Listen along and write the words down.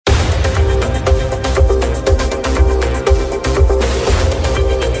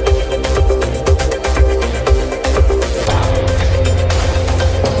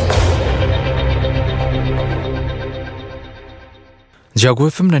জাগো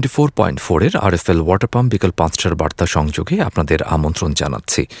FM 94.4 RFL water pump বিকেল ৫টার বার্তা সংযোগে আপনাদের আমন্ত্রণ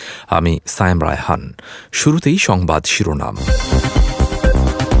জানাচ্ছি। আমি সায়েম রায়হান। শুরুতেই সংবাদ শিরোনাম।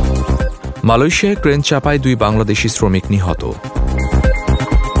 মালয়েশিয়ায় ক্রেন চাপায় ২ বাংলাদেশি শ্রমিক নিহত।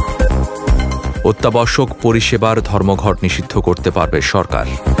 অত্যাবশ্যক পরিষেবার ধর্মঘট নিষিদ্ধ করতে পারবে সরকার।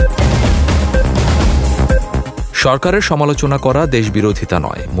 সরকারের সমালোচনা করা দেশবিরোধিতা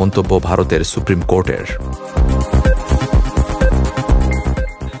নয়, মন্তব্য ভারতের সুপ্রিম কোর্টের।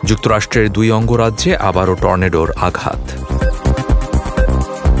 যুক্তরাষ্ট্রের ২ অঙ্গরাজ্যে আবারও টর্নেডোর আঘাত।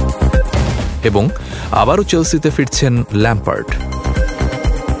 এবং আবারও চেলসিতে ফিরছেন ল্যাম্পার্ড।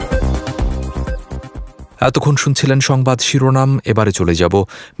 এতক্ষণ শুনছিলেন সংবাদ শিরোনাম, এবারে চলে যাব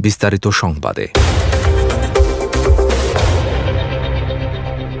বিস্তারিত সংবাদে।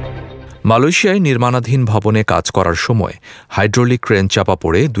 মালয়েশিয়ায় নির্মাণাধীন ভবনে কাজ করার সময় হাইড্রোলিক ক্রেন চাপা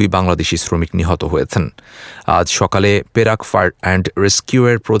পড়ে ২ বাংলাদেশি শ্রমিক নিহত হয়েছেন। আজ সকালে পেরাক ফায়ার অ্যান্ড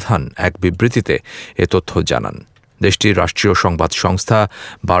রেস্কিউয়ের প্রধান এক বিবৃতিতে এ তথ্য জানান। দেশটির রাষ্ট্রীয় সংবাদ সংস্থা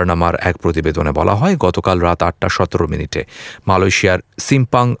বার্নামার এক প্রতিবেদনে বলা হয়, গতকাল রাত ৮টা১৭ মালয়েশিয়ার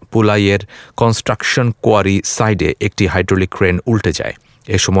সিম্পাং পুলাইয়ের কনস্ট্রাকশন কোয়ারি সাইডে একটি হাইড্রোলিক ক্রেন উল্টে যায়।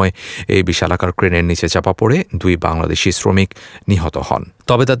 এ সময় এই বিশালাকার ক্রেনের নিচে চাপা পড়ে ২ বাংলাদেশি শ্রমিক নিহত হন।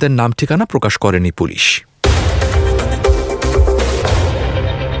 তবে তাদের নাম ঠিকানা প্রকাশ করেনি পুলিশ।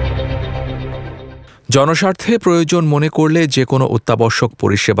 জনস্বার্থে প্রয়োজন মনে করলে যে কোনো অত্যাবশ্যক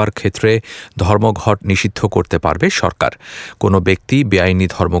পরিষেবার ক্ষেত্রে ধর্মঘট নিষিদ্ধ করতে পারবে সরকার। কোনো ব্যক্তি বেআইনি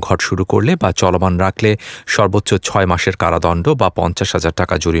ধর্মঘট শুরু করলে বা চলমান রাখলে সর্বোচ্চ ৬ মাসের কারাদণ্ড বা ৫০,০০০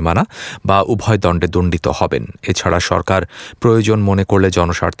 টাকা জরিমানা বা উভয় দণ্ডে দণ্ডিত হবেন। এছাড়া সরকার প্রয়োজন মনে করলে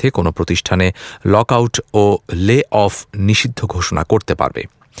জনস্বার্থে কোনো প্রতিষ্ঠানে লকআউট ও লে অফ নিষিদ্ধ ঘোষণা করতে পারবে।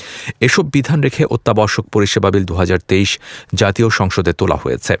 এসব বিধান রেখে অত্যাবশ্যক পরিষেবা বিল ২০২৩ জাতীয় সংসদে তোলা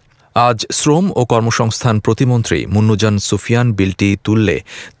হয়েছে। আজ শ্রম ও কর্মসংস্থান প্রতিমন্ত্রী মুন্নুজান সুফিয়ান বিলটি তুললে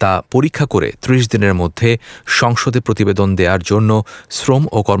তা পরীক্ষা করে ৩০ দিনের মধ্যে সংসদে প্রতিবেদন দেওয়ার জন্য শ্রম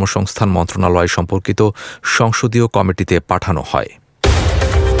ও কর্মসংস্থান মন্ত্রণালয় সম্পর্কিত সংসদীয় কমিটিতে পাঠানো হয়।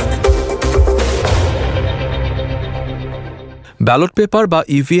 ব্যালট পেপার বা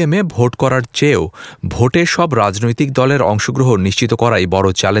ইভিএমে ভোট করার চেয়েও ভোটে সব রাজনৈতিক দলের অংশগ্রহণ নিশ্চিত করাই বড়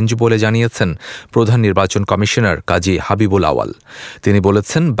চ্যালেঞ্জ বলে জানিয়েছেন প্রধান নির্বাচন কমিশনার কাজী হাবিবুল আওয়াল। তিনি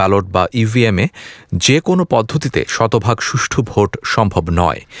বলেছেন, ব্যালট বা ইভিএমে যে কোনো পদ্ধতিতে শতভাগ সুষ্ঠু ভোট সম্ভব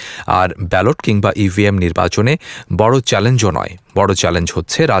নয়। আর ব্যালট কিংবা ইভিএম নির্বাচনে বড় চ্যালেঞ্জও নয়, বড় চ্যালেঞ্জ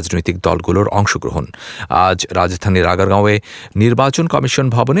হচ্ছে রাজনৈতিক দলগুলোর অংশগ্রহণ। আজ রাজধানীর আগারগাঁওয়ে নির্বাচন কমিশন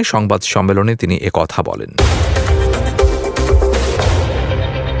ভবনে সংবাদ সম্মেলনে তিনি একথা বলেন।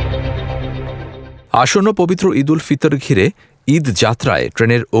 আসন্ন পবিত্র ঈদ উল ফিতর ঘিরে ঈদ যাত্রায়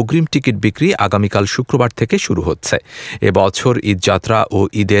ট্রেনের অগ্রিম টিকিট বিক্রি আগামীকাল শুক্রবার থেকে শুরু হচ্ছে। এবছর ঈদ যাত্রা ও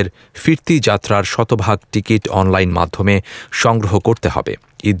ঈদের ফিরতি যাত্রার শতভাগ টিকিট অনলাইন মাধ্যমে সংগ্রহ করতে হবে।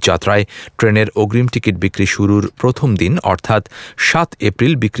 ঈদ যাত্রায় ট্রেনের অগ্রিম টিকিট বিক্রি শুরুর প্রথম দিন অর্থাৎ ৭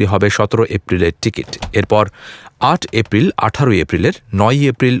 এপ্রিল বিক্রি হবে ১৭ এপ্রিলের টিকিট। এরপর ৮ এপ্রিল, ১৮ এপ্রিলের, ৯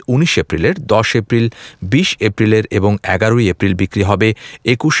 এপ্রিল, ১৯ এপ্রিলের, ১০ এপ্রিল, ২০ এপ্রিলের এবং ১১ এপ্রিল বিক্রি হবে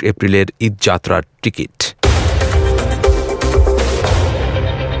 ২১ এপ্রিলের ঈদ যাত্রার টিকিট।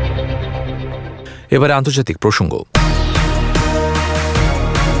 এবারে আন্তর্জাতিক প্রসঙ্গ।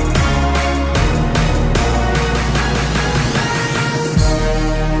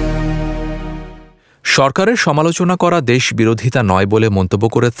 সরকারের সমালোচনা করা দেশ বিরোধিতা নয় বলে মন্তব্য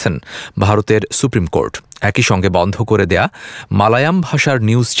করেছেন ভারতের সুপ্রিম কোর্ট। একই সঙ্গে বন্ধ করে দেয়া মালায়াম ভাষার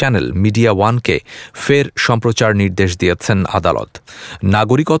নিউজ চ্যানেল মিডিয়া ওয়ানকে ফের সম্প্রচার নির্দেশ দিয়েছেন আদালত।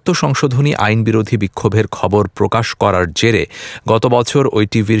 নাগরিকত্ব সংশোধনী আইন বিরোধী বিক্ষোভের খবর প্রকাশ করার জেরে গত বছর ওই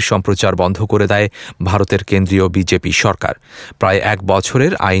টিভির সম্প্রচার বন্ধ করে দেয় ভারতের কেন্দ্রীয় বিজেপি সরকার। প্রায় ১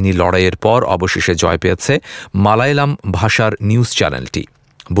 বছরের আইনি লড়াইয়ের পর অবশেষে জয় পেয়েছে মালায়ালাম ভাষার নিউজ চ্যানেলটি।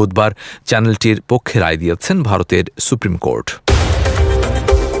 বুধবার চ্যানেলটির পক্ষে রায় দিয়েছেন ভারতের সুপ্রিম কোর্ট।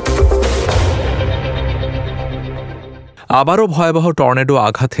 আবারও ভয়াবহ টর্নেডো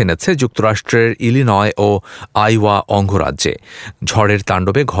আঘাত এনেছে যুক্তরাষ্ট্রের ইলিনয় ও আইওয়া অঙ্গরাজ্যে। ঝড়ের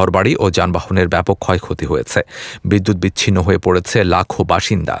তাণ্ডবে ঘরবাড়ি ও যানবাহনের ব্যাপক ক্ষয়ক্ষতি হয়েছে। বিদ্যুৎ বিচ্ছিন্ন হয়ে পড়েছে লাখো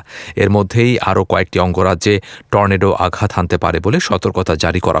বাসিন্দা। এর মধ্যেই আরও কয়েকটি অঙ্গরাজ্যে টর্নেডো আঘাত হানতে পারে বলে সতর্কতা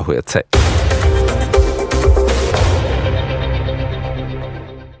জারি করা হয়েছে।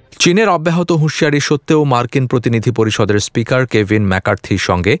 চীনের অব্যাহত হুঁশিয়ারি সত্ত্বেও মার্কিন প্রতিনিধি পরিষদের স্পিকার কেভিন ম্যাকার্থির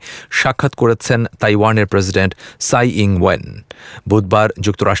সঙ্গে সাক্ষাৎ করেছেন তাইওয়ানের প্রেসিডেন্ট সাই ইং ওয়েন। বুধবার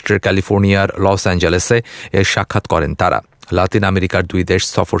যুক্তরাষ্ট্রের ক্যালিফোর্নিয়ার লস অ্যাঞ্জেলেসে এর সাক্ষাৎ করেন তারা। লাতিন আমেরিকার ২ দেশ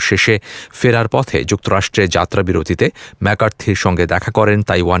সফর শেষে ফেরার পথে যুক্তরাষ্ট্রে যাত্রাবিরতিতে ম্যাকার্থির সঙ্গে দেখা করেন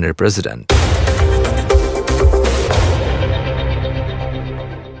তাইওয়ানের প্রেসিডেন্ট।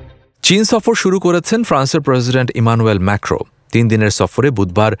 চীন সফর শুরু করেছেন ফ্রান্সের প্রেসিডেন্ট ইমানুয়েল ম্যাক্রো। 3 দিনের সফরে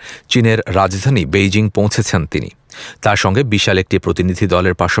বুধবার চীনের রাজধানী বেইজিং পৌঁছেছেন তিনি। তার সঙ্গে বিশাল একটি প্রতিনিধি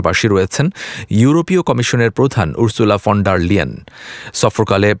দলের পাশাপাশি রয়েছেন ইউরোপীয় কমিশনের প্রধান উর্সুলা ফন ডার লিয়েন।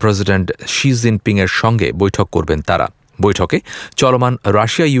 সফরকালে প্রেসিডেন্ট শি জিনপিংয়ের সঙ্গে বৈঠক করবেন তারা। বৈঠকে চলমান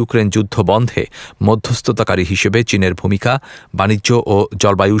রাশিয়া ইউক্রেন যুদ্ধ বন্ধে মধ্যস্থতাকারী হিসেবে চীনের ভূমিকা, বাণিজ্য ও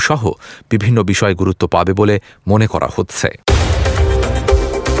জলবায়ু সহ বিভিন্ন বিষয় গুরুত্ব পাবে বলে মনে করা হচ্ছে।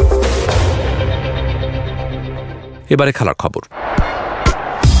 এবারে খেলার খবর।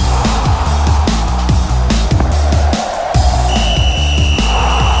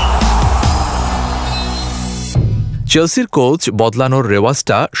 চেলসির কোচ বদলানোর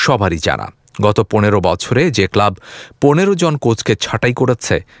রেওয়াজটা সবারই জানা। গত 15 বছরে যে ক্লাব 15 জন কোচকে ছাঁটাই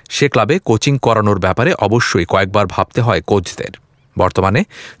করেছে, সে ক্লাবে কোচিং করানোর ব্যাপারে অবশ্যই কয়েকবার ভাবতে হয় কোচদের। বর্তমানে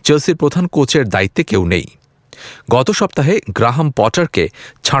চেলসির প্রধান কোচের দায়িত্বে কেউ নেই। গত সপ্তাহে গ্রাহাম পটারকে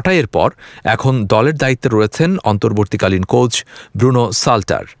ছাঁটাইয়ের পর এখন দলের দায়িত্বে রয়েছেন অন্তর্বর্তীকালীন কোচ ব্রুনো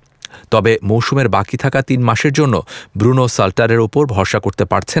সাল্টার। তবে মৌসুমের বাকি থাকা 3 মাসের জন্য ব্রুনো সাল্টারের ওপর ভরসা করতে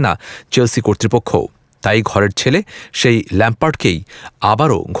পারছে না চেলসি কর্তৃপক্ষ। তাই ঘরের ছেলে সেই ল্যাম্পার্ডকেই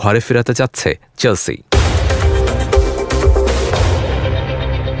আবারও ঘরে ফেরাতে চাচ্ছে চেলসি।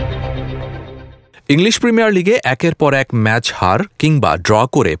 ইংলিশ প্রিমিয়ার লিগে একের পর এক ম্যাচ হার কিংবা ড্র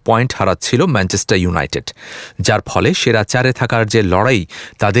করে পয়েন্ট হারাচ্ছিল ম্যানচেস্টার ইউনাইটেড, যার ফলে সেরা 4-এ থাকার যে লড়াই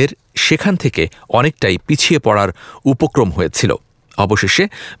তাদের সেখান থেকে অনেকটাই পিছিয়ে পড়ার উপক্রম হয়েছিল। অবশেষে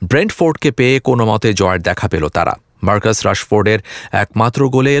ব্রেন্টফোর্ডকে পেয়ে কোনো মতে জয়ের দেখা পেল তারা। মার্কাস রাশফোর্ডের একমাত্র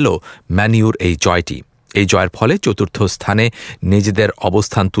গোলে এলো ম্যানিউর এই জয়টি। এই জয়ের ফলে 4র্থ স্থানে নিজেদের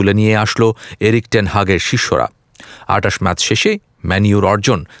অবস্থান তুলে নিয়ে আসলো এরিক টেন হাগের শিষ্যরা। 28 ম্যাচ শেষে ম্যানিউর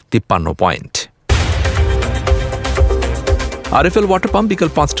অর্জন 53 পয়েন্ট। আরএফএল ওয়াটার পাম্প বিকেল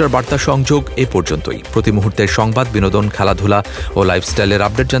 5টার বার্তা সংযোগ এ পর্যন্তই। প্রতি মুহূর্তের সংবাদ, বিনোদন, খেলাধুলা ও লাইফস্টাইলের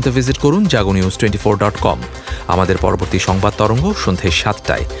আপডেট জানতে ভিজিট করুন jagonews24.com। আমাদের পরবর্তী সংবাদ তরঙ্গ সন্ধ্যে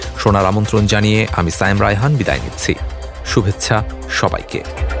 7টায় শোনার আমন্ত্রণ জানিয়ে আমি সাইম রায়হান বিদায় নিচ্ছি। শুভেচ্ছা সবাইকে।